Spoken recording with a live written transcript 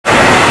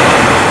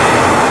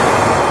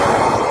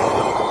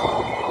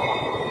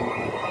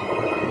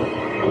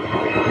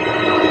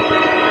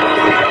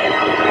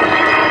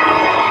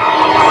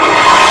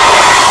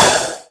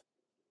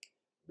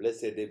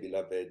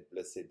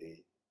blessed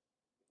day.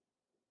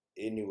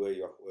 Anywhere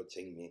you're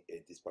watching me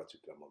at this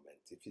particular moment.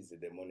 If it's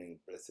the morning,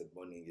 blessed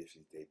morning. If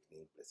it's the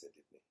evening, blessed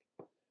evening.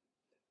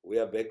 We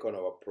are back on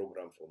our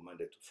program for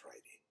Monday to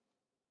Friday.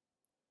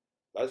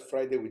 Last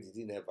Friday, we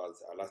didn't have our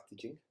last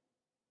teaching.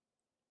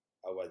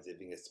 I was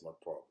having a small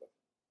problem,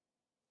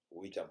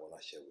 which I'm going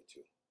to share with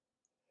you.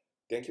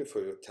 Thank you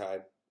for your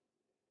time.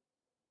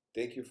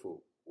 Thank you for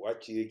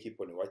watching. Keep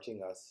on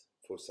watching us,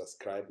 for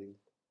subscribing,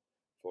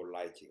 for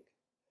liking.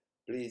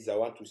 Please, I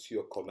want to see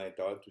your comment.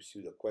 I want to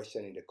see the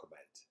question in the comment.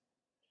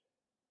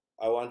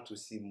 I want to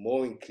see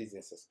more increase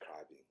in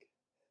subscribing.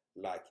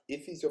 Like,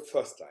 if it's your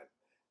first time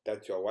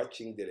that you are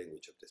watching the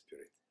language of the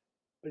Spirit,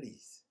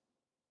 please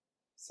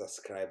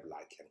subscribe,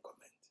 like, and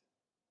comment.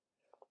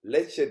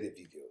 Let's share the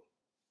video.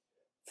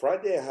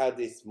 Friday I had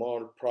a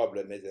small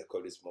problem, as I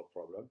call it a small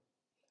problem.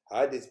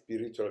 I had a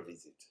spiritual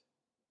visit,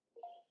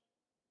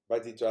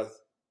 but it was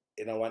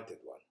an unwanted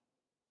one.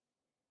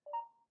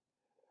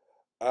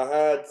 I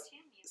had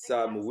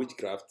some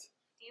witchcraft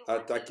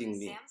attacking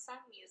me,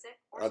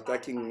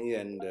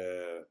 and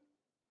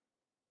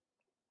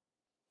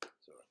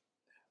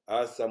I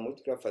had some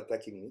witchcraft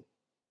attacking me,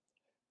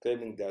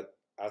 claiming that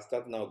I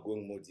start now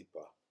going more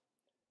deeper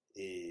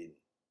in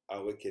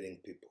awakening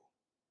people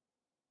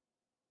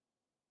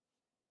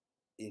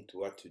into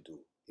what to do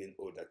in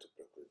order to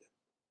procure them.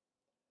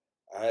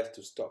 I have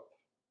to stop.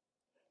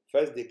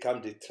 First they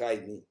come, they try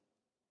me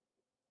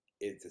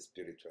as the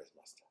spiritualist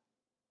master.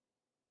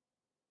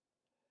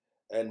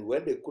 And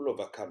when they could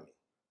overcome me,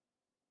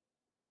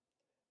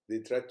 they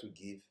try to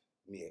give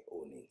me a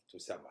warning to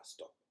say I must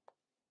stop.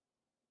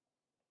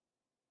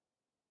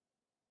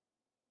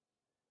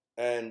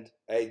 And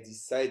I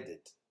decided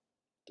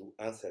to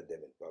answer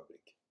them in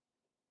public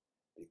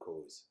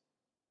because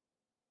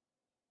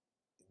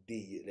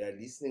they are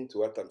listening to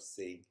what I'm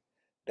saying.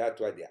 That's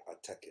why they are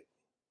attacking me.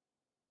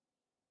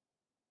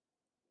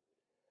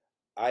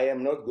 I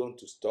am not going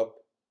to stop,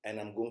 and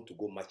I'm going to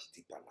go much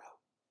deeper now.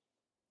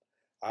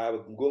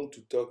 I'm going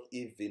to talk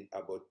even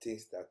about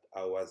things that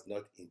I was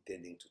not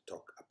intending to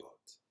talk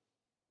about.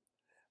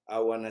 I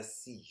want to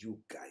see you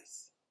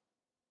guys.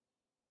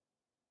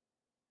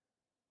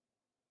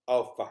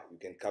 How far you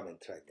can come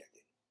and try me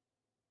again.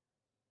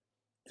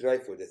 Try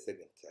for the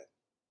second time.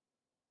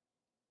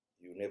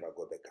 You never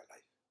go back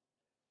alive.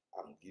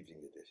 I'm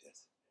giving you the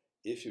chance.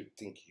 If you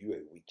think you are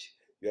a witch,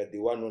 you are the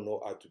one who know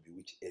how to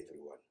bewitch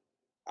everyone.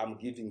 I'm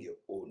giving you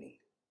a warning,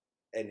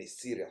 and a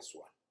serious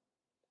one.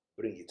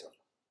 Bring it on.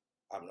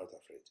 I'm not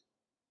afraid.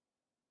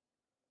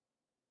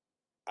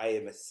 I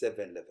am a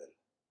 7-level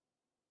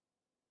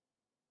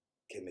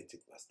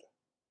Kemetic master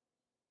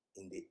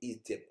in the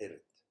Eastern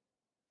Earth.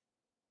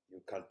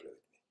 You can't play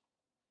with me.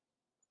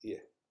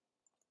 Here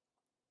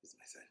is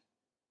my sign.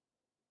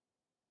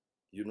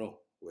 You know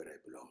where I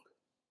belong.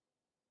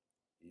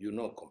 You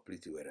know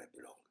completely where I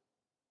belong.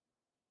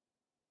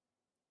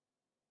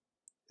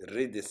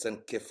 Read the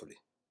sign carefully.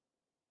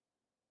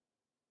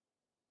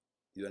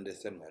 You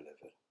understand my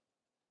level.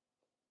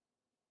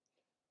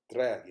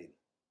 Try again.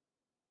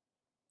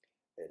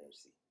 And you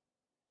see.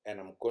 And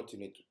I'm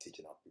continuing to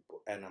teach now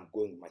people. And I'm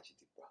going much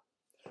deeper.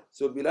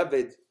 So,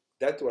 beloved,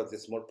 that was a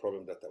small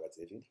problem that I was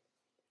having.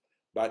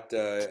 But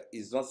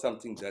it's not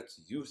something that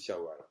you shall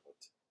worry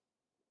about.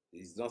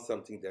 It's not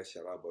something that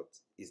shall worry about.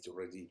 It's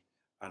already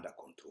under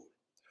control.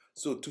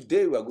 So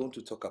today we are going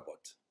to talk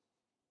about,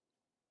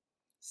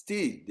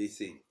 still they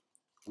say,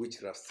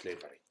 witchcraft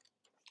slavery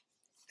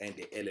and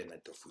the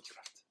element of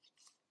witchcraft.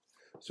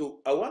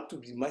 So I want to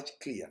be much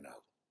clear now.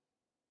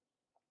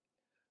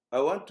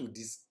 I want to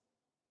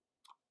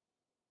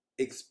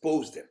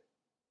expose them.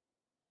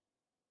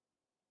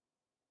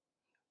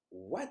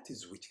 What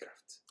is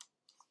witchcraft?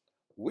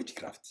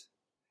 Witchcraft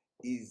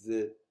is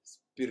a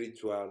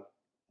spiritual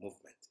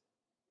movement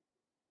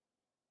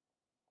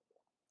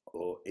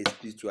or a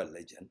spiritual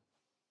legend,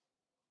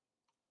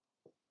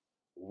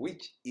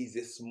 which is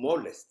the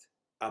smallest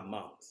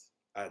among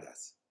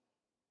others.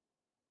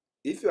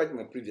 If you watch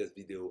my previous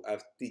video,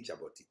 I've teach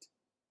about it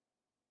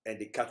and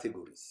the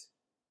categories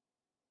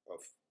of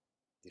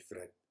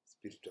different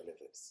spiritual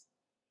levels.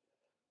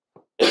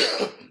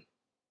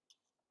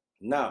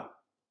 Now,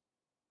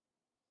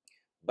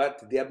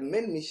 but their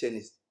main mission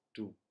is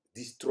to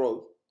destroy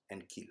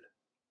and kill.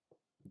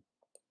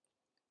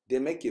 They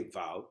make a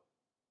vow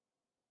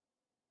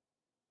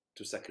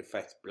to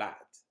sacrifice blood,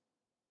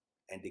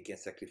 and they can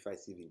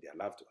sacrifice even their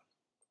loved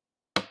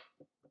one.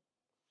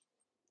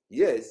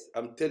 Yes,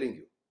 I'm telling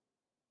you,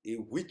 a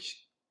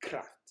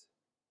witchcraft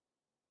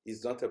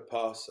is not a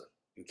person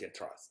you can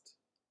trust.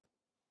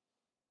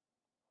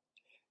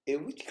 A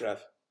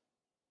witchcraft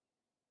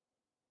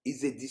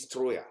is a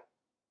destroyer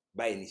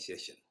by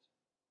initiation.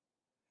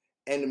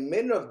 And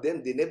many of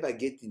them, they never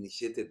get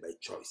initiated by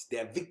choice. They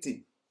are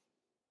victims.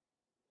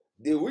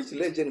 The witch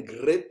legend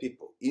grab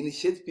people,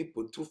 initiate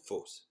people through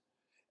force.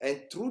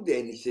 And through their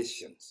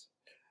initiations,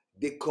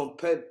 they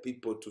compel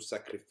people to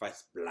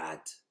sacrifice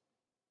blood.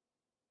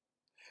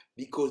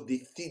 Because they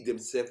feed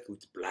themselves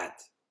with blood.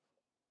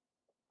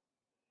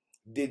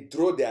 They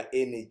draw their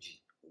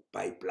energy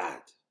by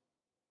blood.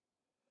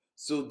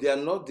 So they are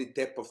not the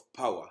type of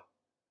power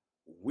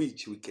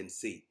which we can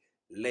say,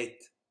 let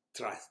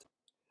trust.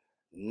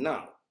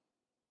 Now,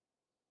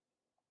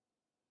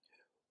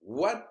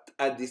 what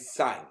are the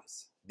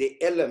signs, the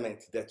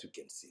elements that you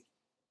can see?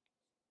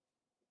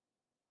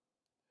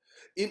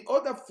 In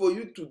order for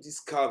you to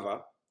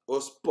discover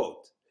or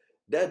spot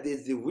that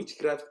there's a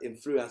witchcraft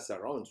influence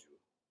around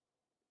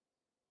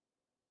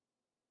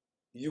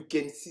you, you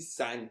can see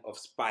signs of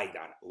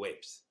spider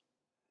webs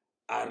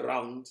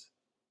around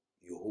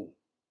your home.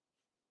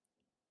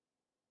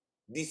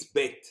 This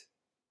bed,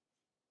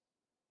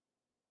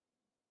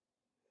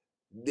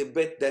 the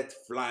bed that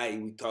fly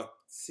without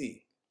seeing,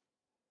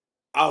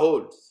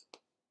 owls.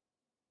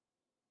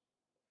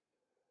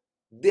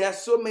 There are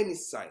so many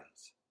signs.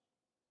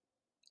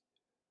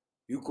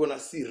 You're gonna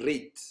see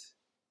rate.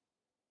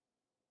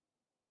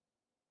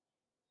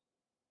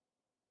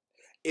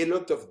 A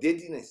lot of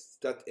deadness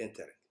start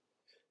entering.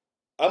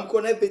 I'm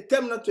gonna have a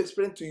time not to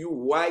explain to you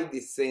why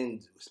they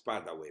send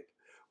spider web,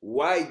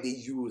 why they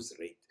use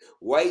rate,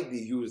 why they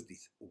use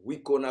this. We're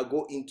gonna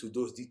go into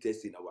those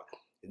details in our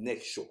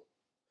next show.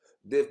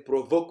 They've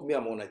provoked me,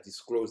 I'm gonna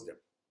disclose them.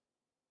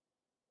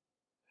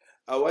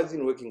 I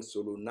wasn't working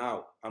solo,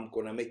 now I'm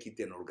gonna make it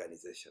an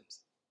organization.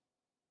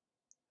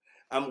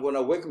 I'm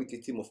gonna work with a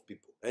team of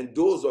people, and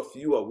those of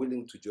you who are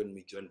willing to join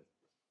me, join me.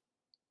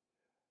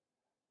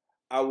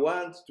 I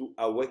want to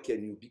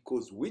awaken you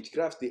because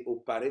witchcraft, they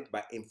operate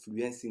by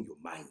influencing your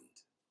mind.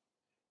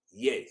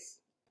 Yes.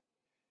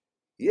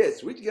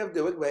 Yes, witchcraft,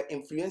 they work by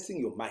influencing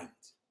your mind,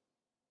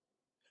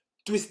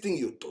 twisting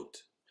your thought,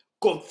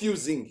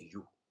 confusing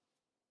you.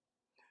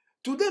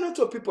 Today, not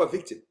all people are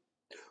victims.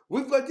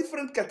 We've got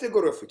different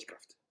categories of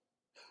witchcraft.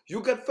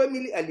 You got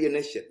family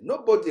alienation.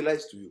 Nobody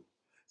lies to you.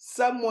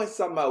 Somewhere,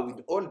 somehow,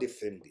 with all the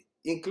family,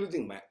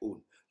 including my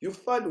own, you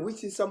find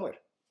witches somewhere.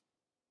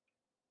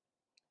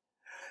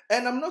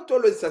 And I'm not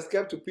always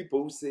subscribed to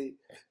people who say,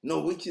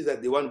 no, witches are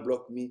the one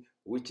block me,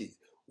 witches.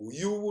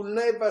 You will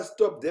never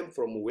stop them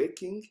from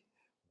working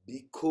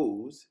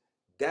because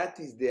that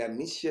is their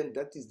mission,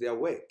 that is their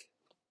work.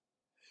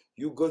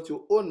 You got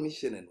your own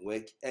mission and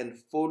work and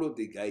follow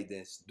the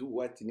guidance, do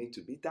what needs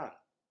to be done.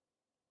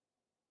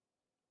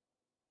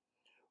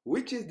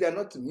 Witches, they are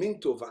not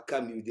meant to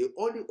overcome you. They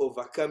only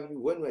overcome you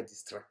when we are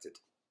distracted.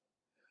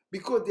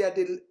 Because they are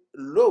the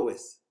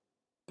lowest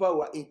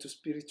power into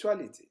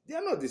spirituality. They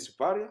are not the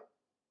superior.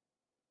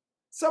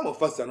 Some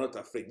of us are not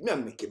afraid. Me,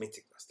 I'm a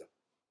Kemetic master.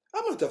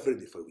 I'm not afraid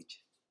of a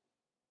witch.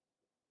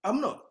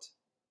 I'm not.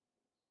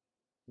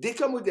 They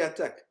come with the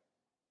attack.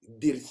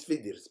 They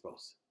respect the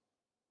response.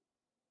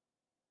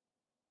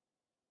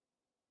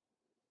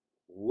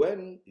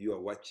 When you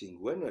are watching,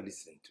 when you are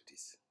listening to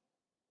this,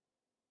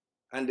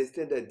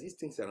 understand that these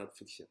things are not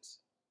fictions.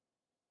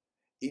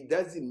 It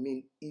doesn't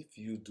mean if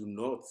you do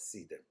not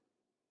see them,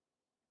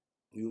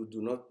 you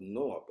do not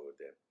know about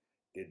them,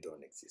 they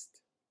don't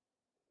exist.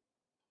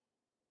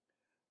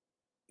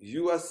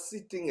 You are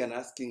sitting and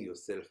asking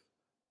yourself,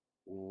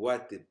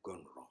 what they've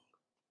gone wrong?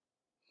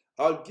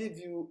 I'll give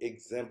you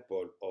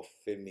example of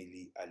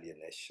family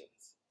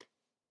alienations.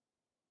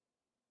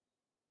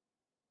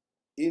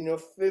 In your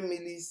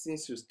family,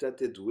 since you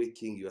started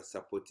working, you are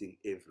supporting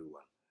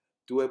everyone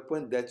to a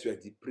point that you are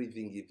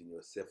depriving even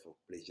yourself of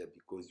pleasure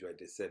because you are at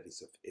the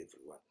service of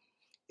everyone.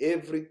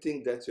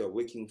 Everything that you are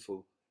working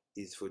for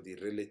is for the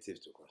relatives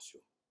to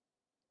consume.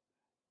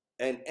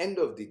 And end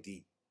of the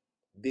day,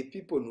 the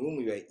people in whom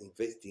you are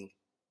investing,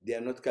 they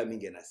are not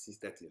coming and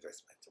assist that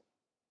investment.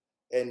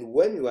 And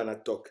when you want to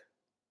talk,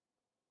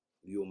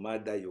 your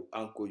mother, your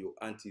uncle, your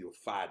auntie, your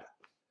father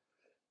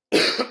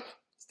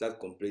start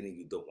complaining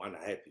you don't want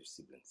to help your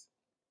siblings.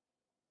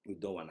 You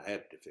don't want to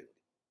help the family.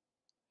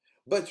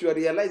 But you are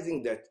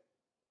realizing that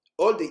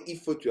all the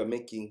effort you are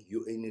making,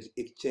 you in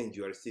exchange,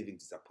 you are receiving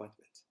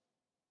disappointment.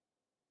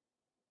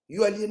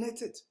 You are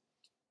alienated.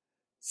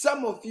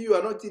 Some of you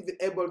are not even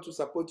able to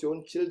support your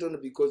own children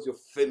because of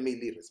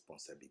family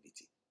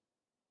responsibility.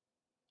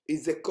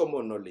 It's a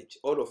common knowledge.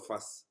 All of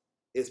us,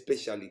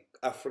 especially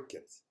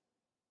Africans,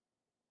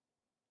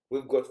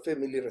 we've got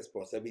family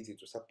responsibility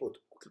to support.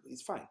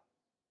 It's fine.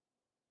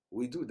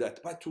 We do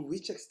that. But to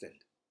which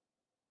extent?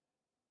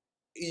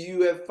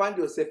 You have found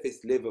yourself a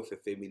slave of a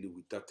family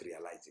without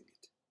realizing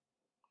it.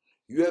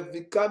 You have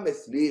become a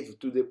slave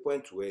to the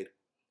point where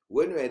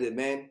when you are a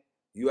man,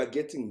 you are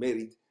getting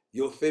married,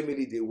 your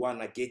family, they want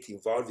to get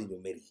involved in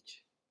your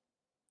marriage.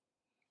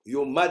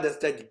 Your mother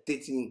start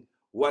dictating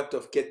what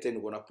of curtain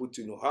you're going to put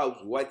in your house,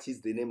 what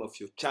is the name of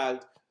your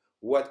child,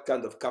 what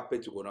kind of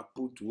carpet you're going to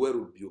put, where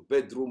will be your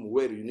bedroom,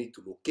 where you need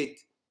to locate.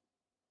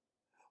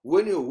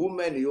 When you're a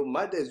woman, your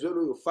mother as well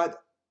as your father,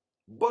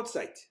 both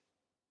sides.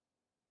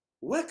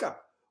 Wake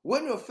up.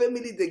 When your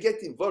family, they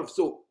get involved.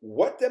 So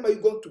what time are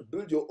you going to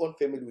build your own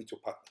family with your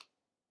partner?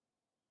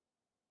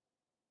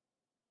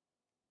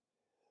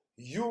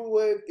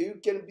 You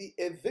can be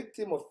a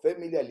victim of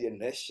family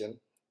alienation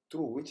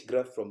through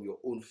witchcraft from your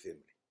own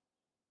family.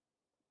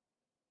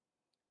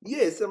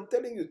 Yes, I'm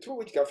telling you, through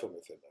witchcraft from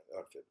your family.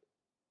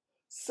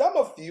 Some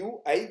of you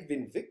are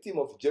even victim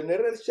of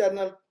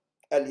generational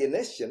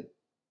alienation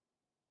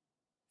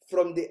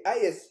from the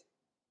highest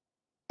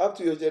up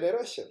to your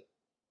generation.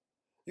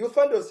 You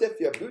find yourself,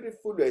 you're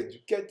beautiful, you're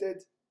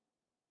educated,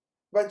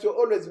 but you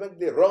always make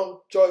the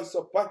wrong choice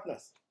of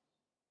partners.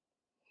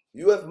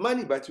 You have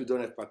money, but you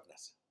don't have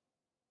partners.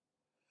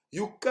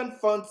 You can't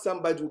find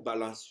somebody who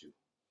balances you.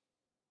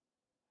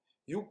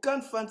 You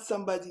can't find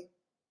somebody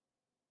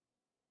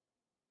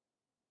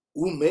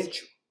who made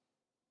you.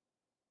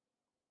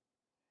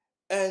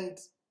 And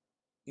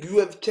you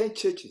have changed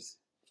churches.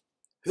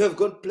 You have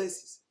gone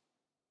places.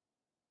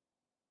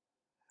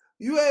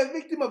 You are a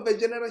victim of a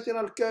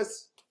generational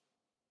curse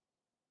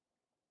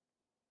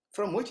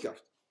from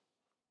witchcraft.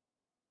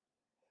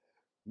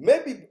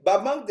 Maybe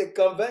among the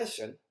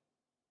convention,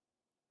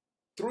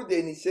 through the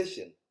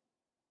initiation,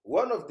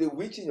 one of the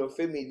witch in your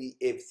family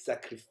have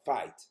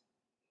sacrificed,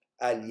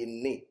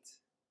 alienate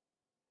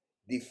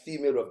the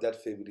female of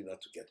that family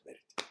not to get married.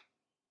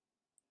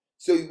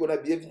 So you're going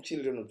to be having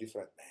children of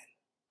different men.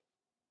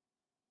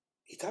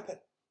 It happened.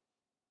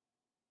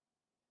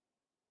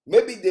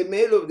 Maybe the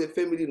male of the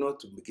family not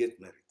to get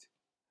married.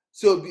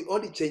 So you'll be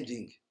only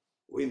changing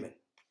women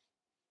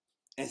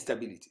and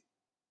stability.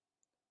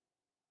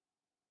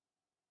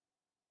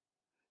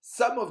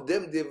 Some of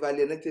them, they've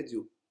alienated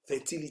you,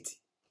 fertility.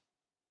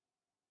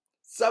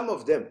 Some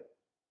of them,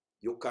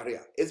 your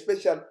career,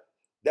 especially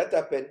that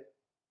happened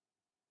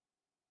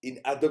in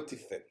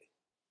adoptive family.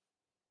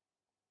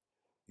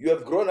 You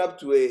have grown up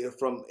to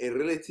from a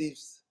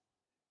relatives,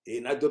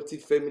 an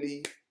adoptive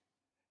family,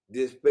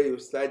 they pay your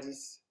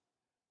studies,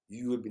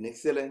 you have been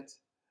excellent,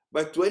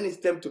 but when it's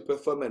time to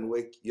perform and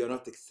work, you're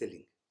not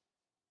excelling.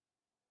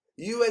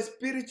 You are a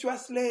spiritual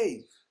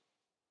slave.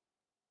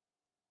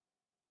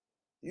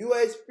 You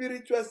are a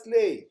spiritual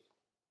slave.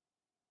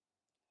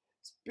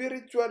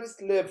 Spiritual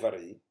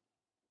slavery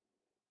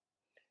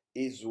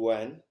is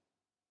when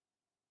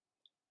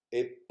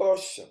a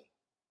portion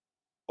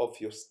of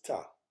your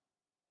star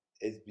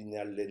has been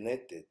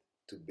alienated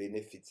to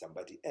benefit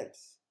somebody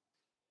else.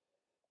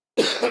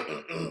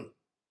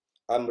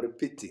 I'm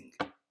repeating.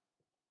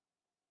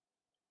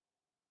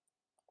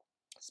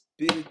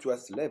 Spiritual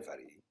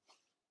slavery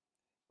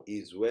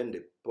is when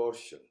the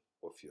portion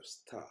of your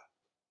star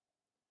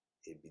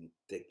has been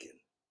taken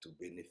to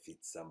benefit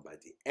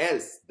somebody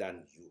else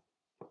than you.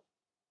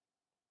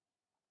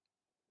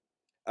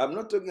 I'm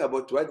not talking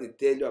about what they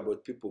tell you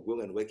about people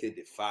going and working at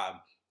the farm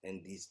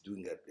and this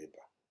doing that labor.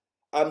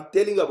 I'm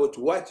telling you about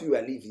what you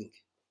are living.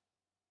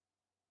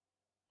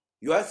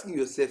 You're asking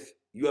yourself,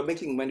 you are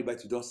making money,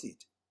 but you don't see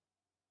it.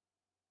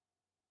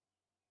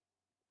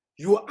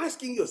 You are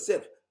asking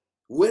yourself,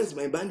 where's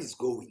my money is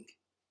going?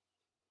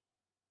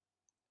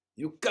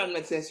 You can't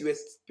make sense. You're a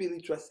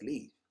spiritual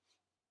slave.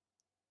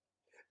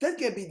 That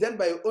can be done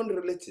by your own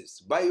relatives,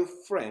 by your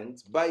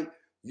friends, by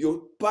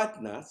your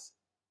partners,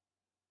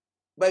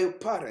 by your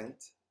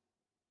parents.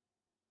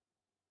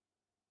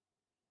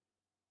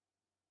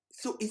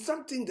 So it's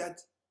something that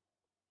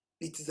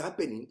it is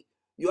happening.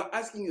 You are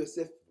asking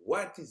yourself,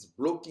 what is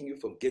blocking you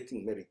from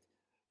getting married?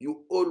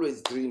 You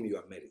always dream you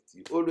are married.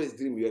 You always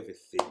dream you have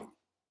a family.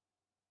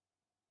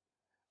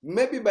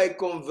 Maybe by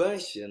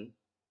conversion,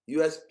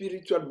 you are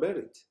spiritual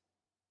married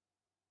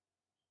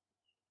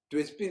to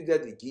a spirit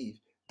that they give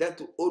that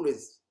will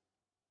always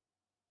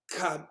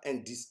come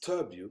and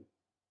disturb you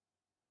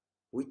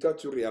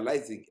without you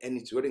realizing, and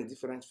it's wearing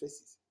different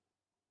faces.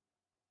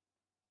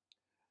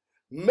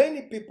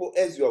 Many people,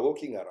 as you are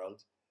walking around,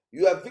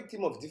 you are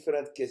victim of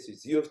different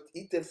cases. You have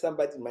eaten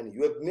somebody's money.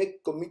 You have made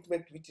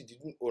commitment which you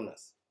didn't honor.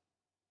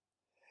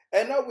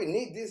 And now we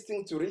need this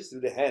thing to reach to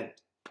the hand.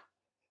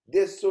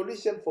 There's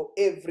solution for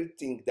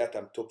everything that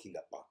I'm talking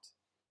about.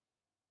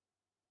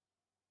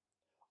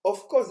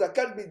 Of course, I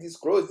can't be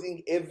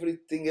disclosing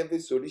everything, every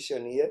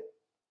solution here,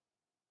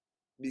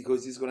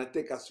 because it's going to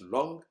take us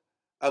long.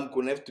 I'm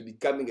going to have to be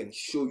coming and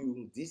show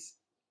you this.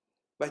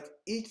 But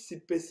each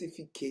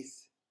specific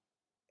case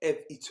have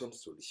its own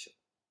solution.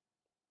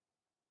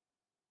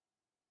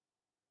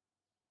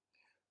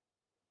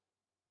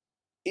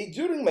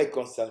 During my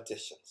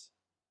consultations,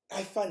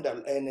 I found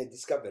out and I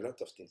discovered a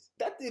lot of things.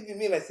 That even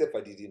me myself,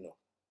 I didn't know.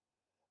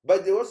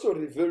 But they also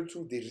revealed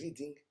through the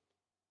reading,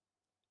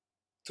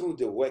 through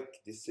the work,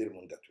 the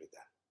ceremony that we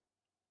done.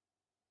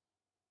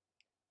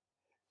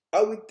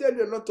 I will tell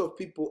you a lot of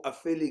people are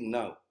failing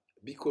now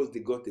because they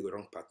got the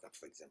wrong partner,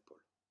 for example.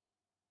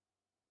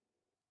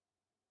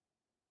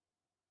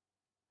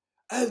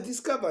 I have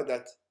discovered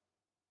that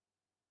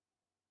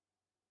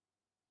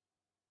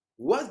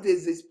once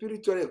there's a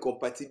spiritual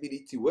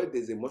incompatibility, where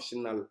there's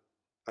emotional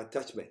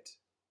attachment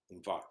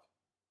involved,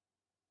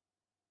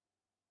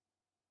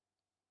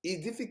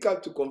 it's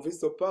difficult to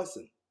convince a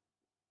person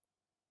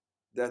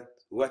that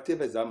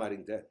whatever is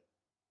hammering them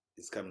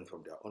is coming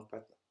from their own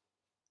partner,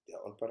 their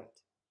own parent.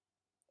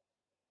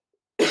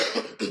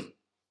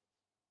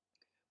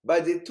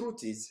 But the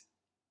truth is,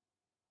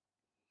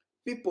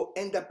 people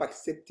end up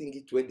accepting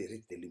it when they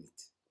reach the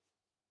limit.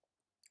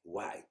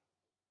 Why?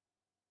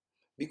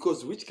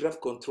 Because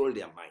witchcraft control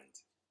their mind.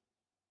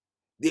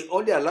 They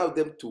only allow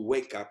them to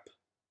wake up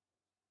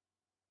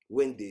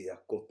when they are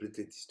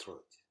completely destroyed.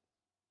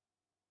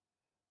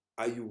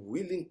 Are you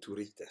willing to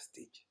reach that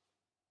stage?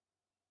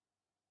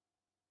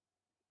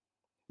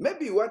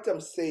 Maybe what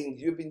I'm saying,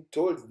 you've been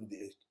told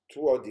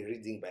throughout the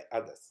reading by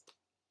others.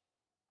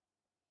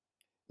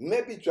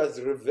 Maybe it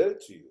was revealed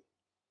to you.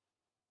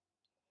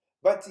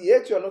 But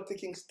yet you are not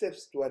taking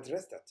steps to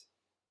address that.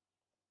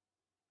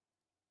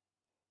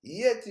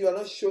 Yet you are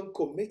not showing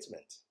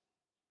commitment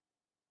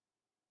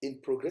in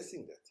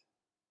progressing that.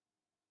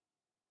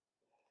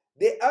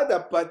 The other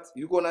part,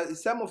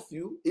 some of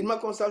you, in my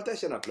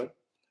consultation, I've learned,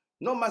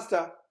 no,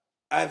 Master,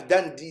 I've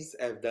done this,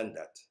 I've done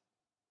that.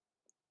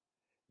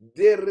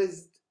 There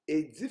is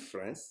a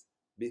difference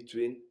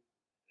between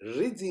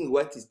reading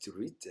what is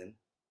written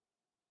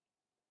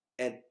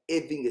and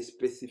having a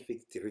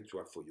specific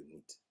ritual for your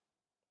need.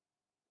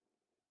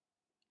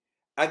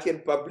 I can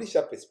publish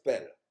up a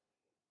spell,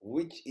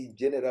 which is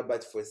general,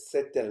 but for a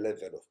certain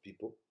level of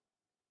people,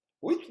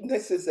 which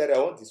necessarily I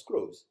won't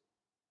disclose.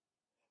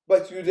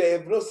 But you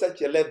have no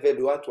such a level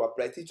you want to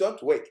apply it. It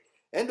won't work.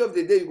 End of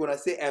the day, you're going to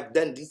say, I've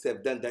done this,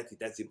 I've done that. It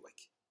doesn't work.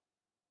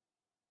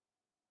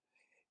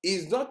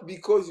 It's not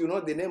because you know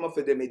the name of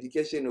the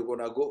medication, you're going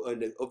to go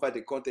over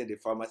the counter in the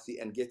pharmacy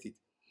and get it.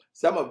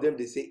 Some of them,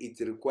 they say it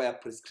requires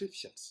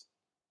prescriptions.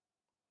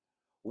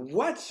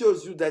 What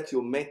shows you that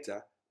your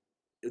matter,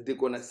 they're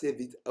going to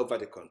save it over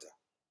the counter?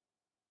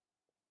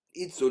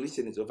 Its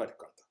solution is over the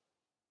counter.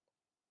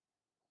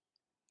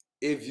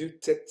 If you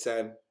take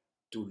time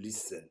to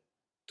listen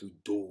to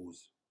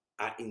those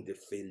who are in the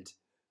field,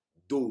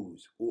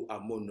 those who are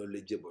more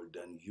knowledgeable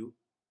than you,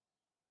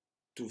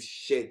 to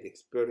share the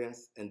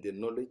experience and the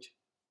knowledge,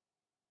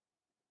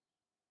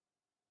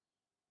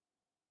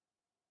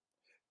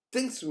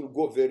 things will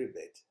go very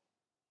bad.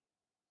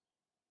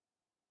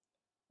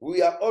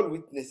 We are all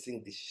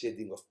witnessing the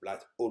shedding of blood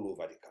all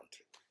over the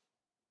country.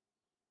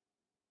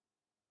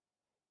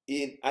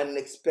 In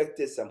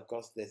unexpected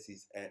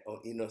circumstances and on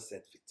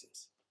innocent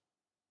victims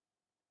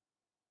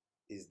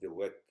is the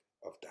work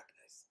of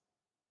darkness.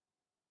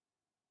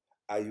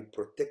 Are you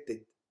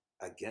protected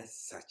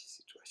against such a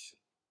situation?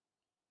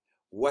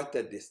 What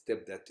are the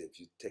steps that have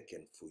you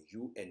taken for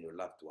you and your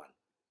loved one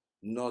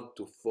not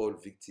to fall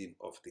victim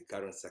of the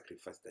current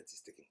sacrifice that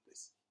is taking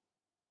place?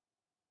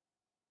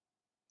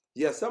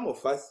 Yeah, some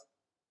of us,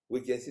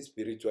 we can see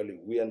spiritually,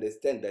 we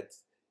understand that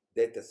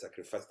there are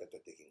sacrifices that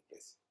are taking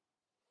place.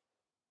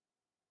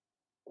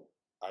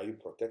 Are you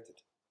protected?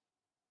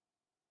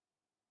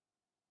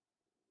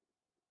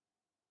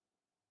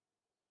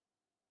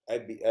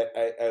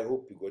 I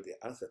hope you got the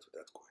answer to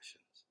that question.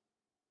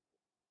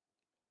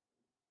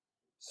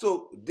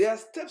 So there are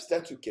steps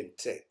that you can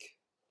take.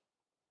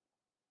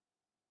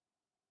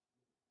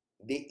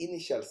 The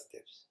initial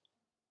steps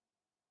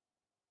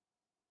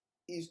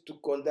is to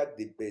conduct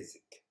the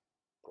basic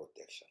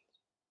protection.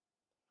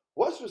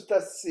 Once you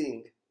start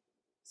seeing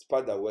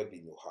spider web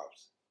in your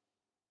house,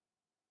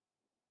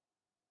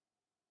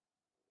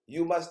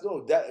 you must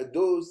know that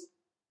those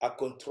are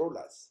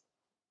controllers.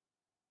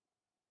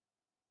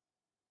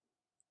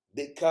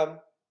 They come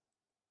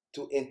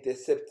to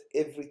intercept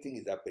everything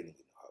is happening in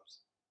your house.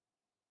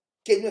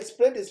 Can you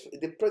explain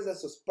the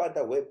presence of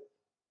spider web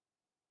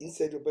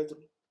inside your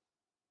bedroom?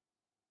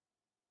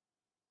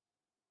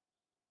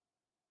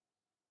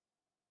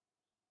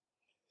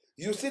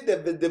 You see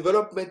the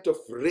development of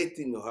rate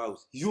in your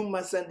house. You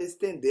must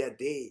understand they are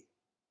there.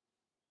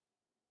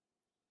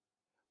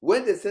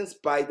 When they send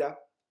spider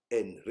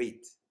and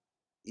rate,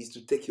 is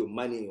to take your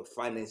money, your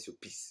finance, your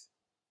peace.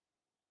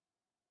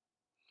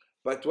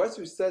 But once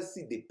you start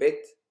see the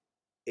pet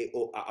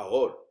or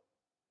all,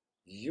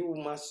 you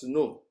must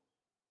know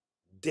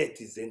death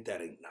is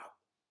entering now.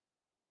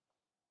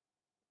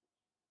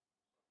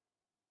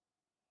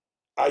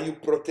 Are you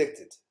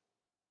protected?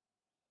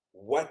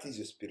 What is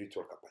your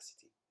spiritual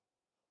capacity?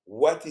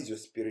 What is your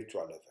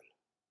spiritual level?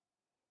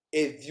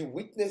 If you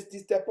witness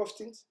this type of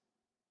things,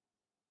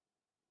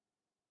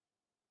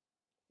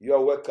 you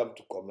are welcome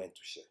to comment,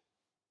 to share.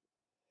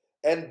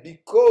 And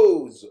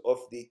because of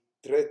the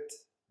threat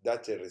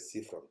that I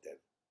receive from them,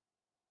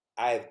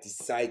 I have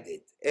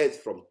decided, as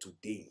from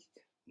today,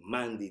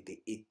 Monday the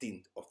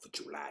 18th of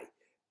July,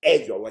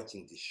 as you are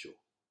watching this show,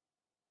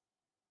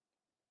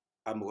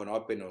 I'm going to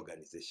open an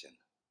organization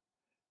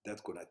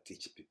that's going to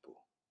teach people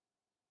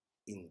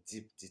in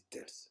deep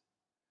details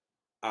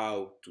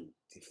how to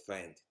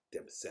defend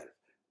themselves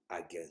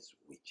against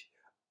witch,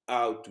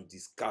 how to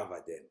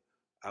discover them.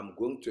 I'm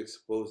going to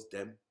expose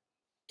them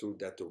through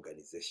that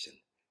organization,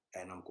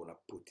 and I'm going to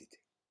put it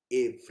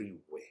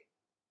everywhere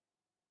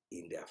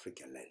in the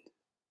African land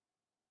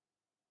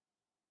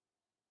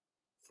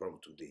from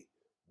today.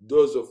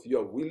 Those of you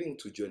are willing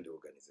to join the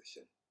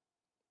organization,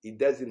 it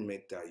doesn't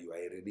matter you are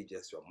a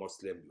religious, you are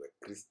Muslim, you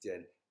are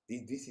Christian.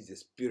 This is a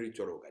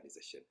spiritual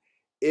organization.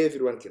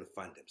 Everyone can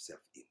find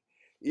themselves in.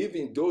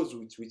 Even those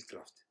with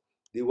witchcraft,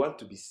 they want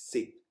to be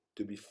safe,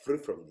 to be free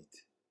from it.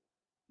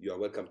 You are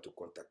welcome to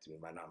contact me,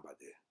 my number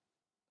there.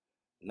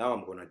 Now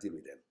I'm going to deal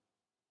with them.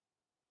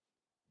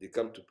 They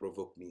come to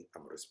provoke me,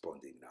 I'm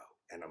responding now,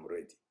 and I'm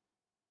ready.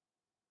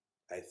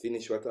 I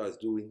finished what I was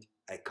doing,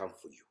 I come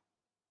for you.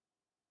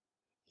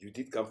 You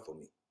did come for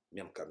me.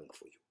 Me, I'm coming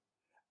for you.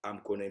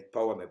 I'm going to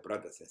empower my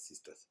brothers and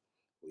sisters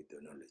with the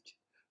knowledge.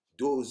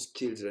 Those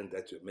children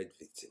that were made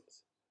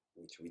victims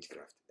with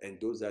witchcraft, and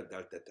those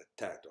adults that are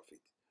tired of it,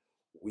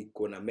 we're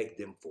going to make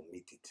them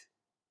vomit it.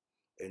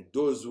 And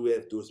those who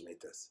have those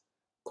matters,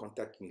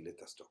 contact me,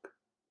 let us talk.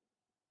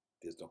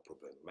 There's no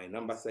problem. My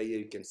numbers are here,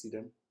 you can see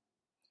them.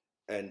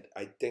 And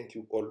I thank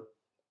you all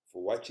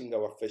for watching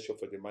our first show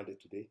for the Monday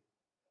today.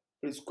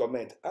 Please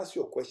comment, ask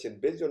your question.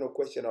 Based on your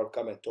question, I'll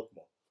come and talk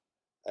more.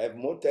 I have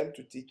more time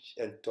to teach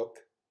and talk,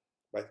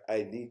 but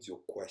I need your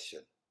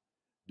question.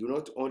 Do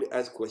not only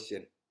ask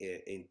question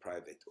in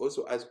private.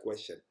 Also ask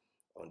question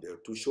on there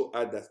to show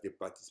others the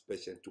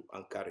participation, to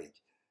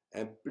encourage.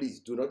 And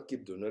please do not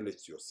keep the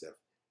knowledge to yourself.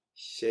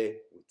 Share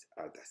with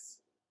others.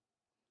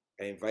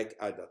 I invite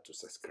others to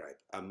subscribe.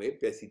 I'm happy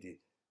to see the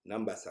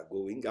numbers are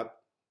going up.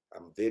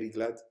 I'm very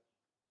glad.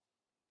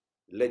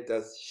 Let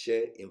us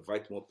share,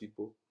 invite more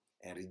people,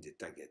 and reach the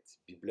target.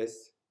 Be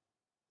blessed.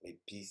 May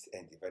peace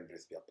and divine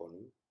grace be upon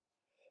you.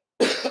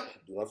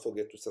 Do not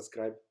forget to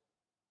subscribe.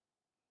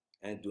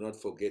 And do not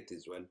forget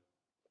as well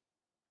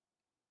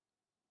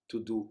to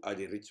do a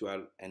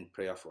ritual and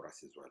prayer for us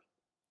as well,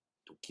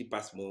 to keep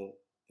us more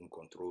in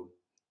control,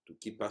 to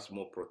keep us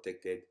more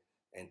protected,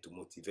 and to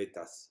motivate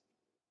us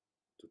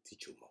to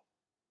teach you more.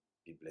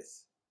 Be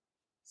blessed.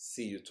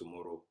 See you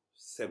tomorrow,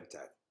 same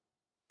time.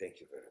 Thank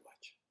you very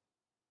much.